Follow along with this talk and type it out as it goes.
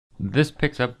this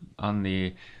picks up on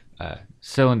the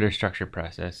cylinder structure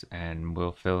process, and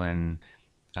we'll fill in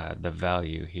the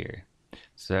value here.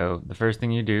 So the first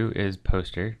thing you do is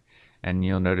poster, and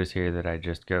you'll notice here that I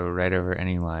just go right over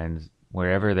any lines.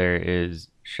 Wherever there is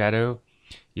shadow,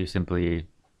 you simply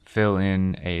fill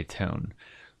in a tone.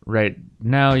 Right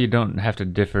now you don't have to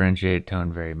differentiate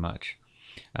tone very much.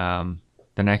 The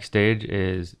next stage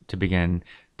is to begin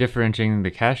differentiating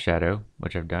the cast shadow,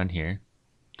 which I've done here,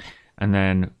 and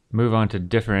then move on to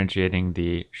differentiating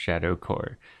the shadow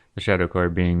core. The shadow core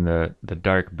being the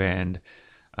dark band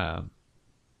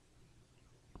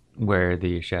where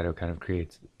the shadow kind of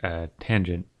creates a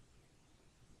tangent.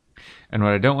 And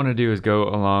what I don't want to do is go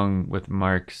along with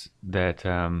marks that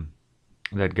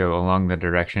that go along the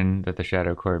direction that the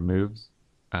shadow core moves,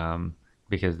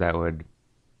 because that would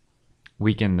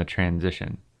weaken the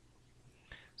transition.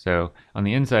 So on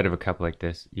the inside of a cup like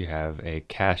this, you have a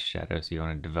cast shadow, so you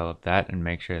want to develop that and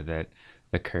make sure that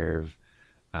the curve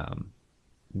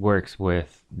works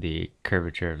with the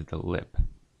curvature of the lip.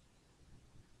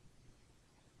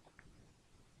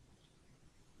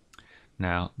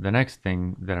 Now, the next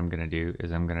thing that I'm going to do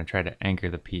is I'm going to try to anchor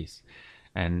the piece.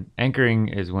 And anchoring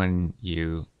is when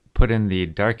you put in the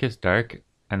darkest dark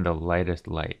and the lightest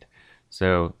light.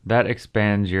 So that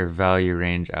expands your value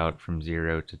range out from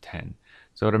 0 to 10.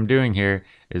 So what I'm doing here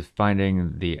is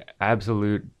finding the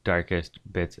absolute darkest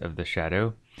bits of the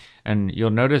shadow. And you'll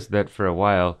notice that for a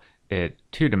while it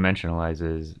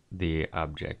two-dimensionalizes the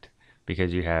object,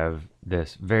 because you have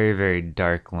this very, very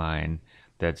dark line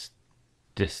that's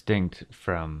distinct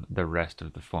from the rest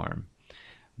of the form.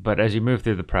 But as you move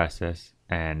through the process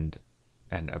and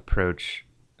approach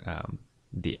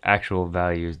the actual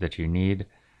values that you need,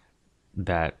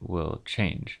 that will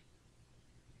change.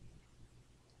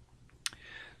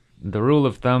 The rule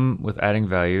of thumb with adding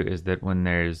value is that when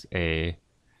there's a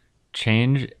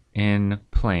change in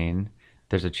plane,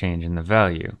 there's a change in the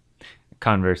value.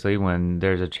 Conversely, when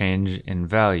there's a change in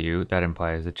value, that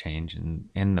implies a change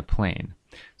in the plane.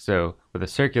 So with a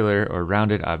circular or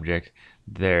rounded object,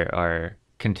 there are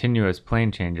continuous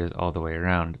plane changes all the way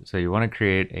around. So you want to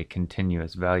create a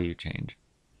continuous value change.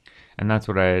 And that's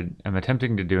what I am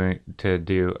attempting to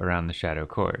do around the shadow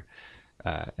core,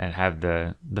 and have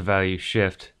the value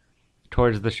shift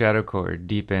towards the shadow core,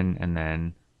 deepen, and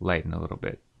then lighten a little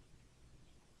bit.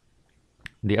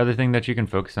 The other thing that you can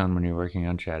focus on when you're working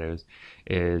on shadows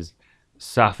is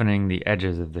softening the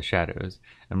edges of the shadows.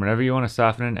 And whenever you want to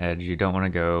soften an edge, you don't want to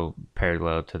go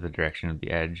parallel to the direction of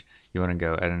the edge. You want to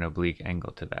go at an oblique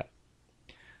angle to that.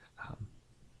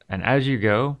 And as you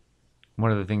go,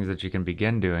 one of the things that you can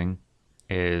begin doing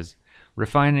is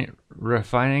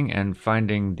refining and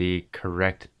finding the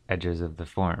correct edges of the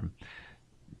form.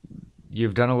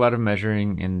 You've done a lot of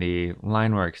measuring in the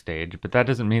line work stage, but that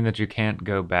doesn't mean that you can't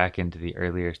go back into the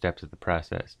earlier steps of the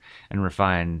process and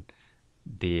refine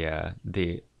the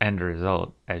end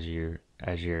result as you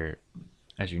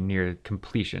near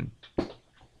completion.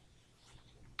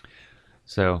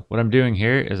 So what I'm doing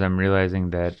here is I'm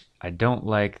realizing that I don't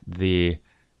like the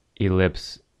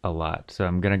ellipse a lot. So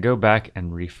I'm going to go back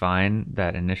and refine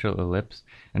that initial ellipse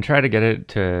and try to get it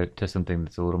to something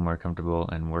that's a little more comfortable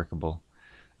and workable.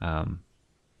 And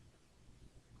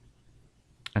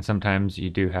sometimes you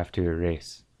do have to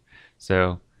erase.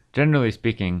 So generally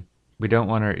speaking, we don't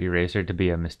want our eraser to be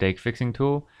a mistake fixing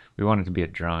tool. We want it to be a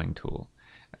drawing tool.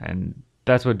 And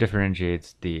that's what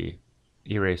differentiates the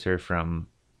eraser from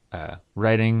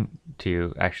writing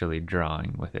to actually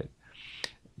drawing with it.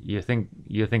 You think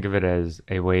of it as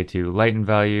a way to lighten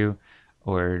value,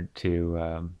 or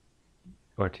to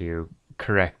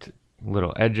correct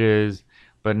little edges,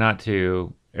 but not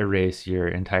to erase your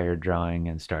entire drawing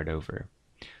and start over.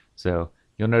 So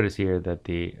you'll notice here that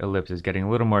the ellipse is getting a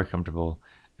little more comfortable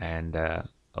and a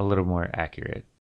little more accurate.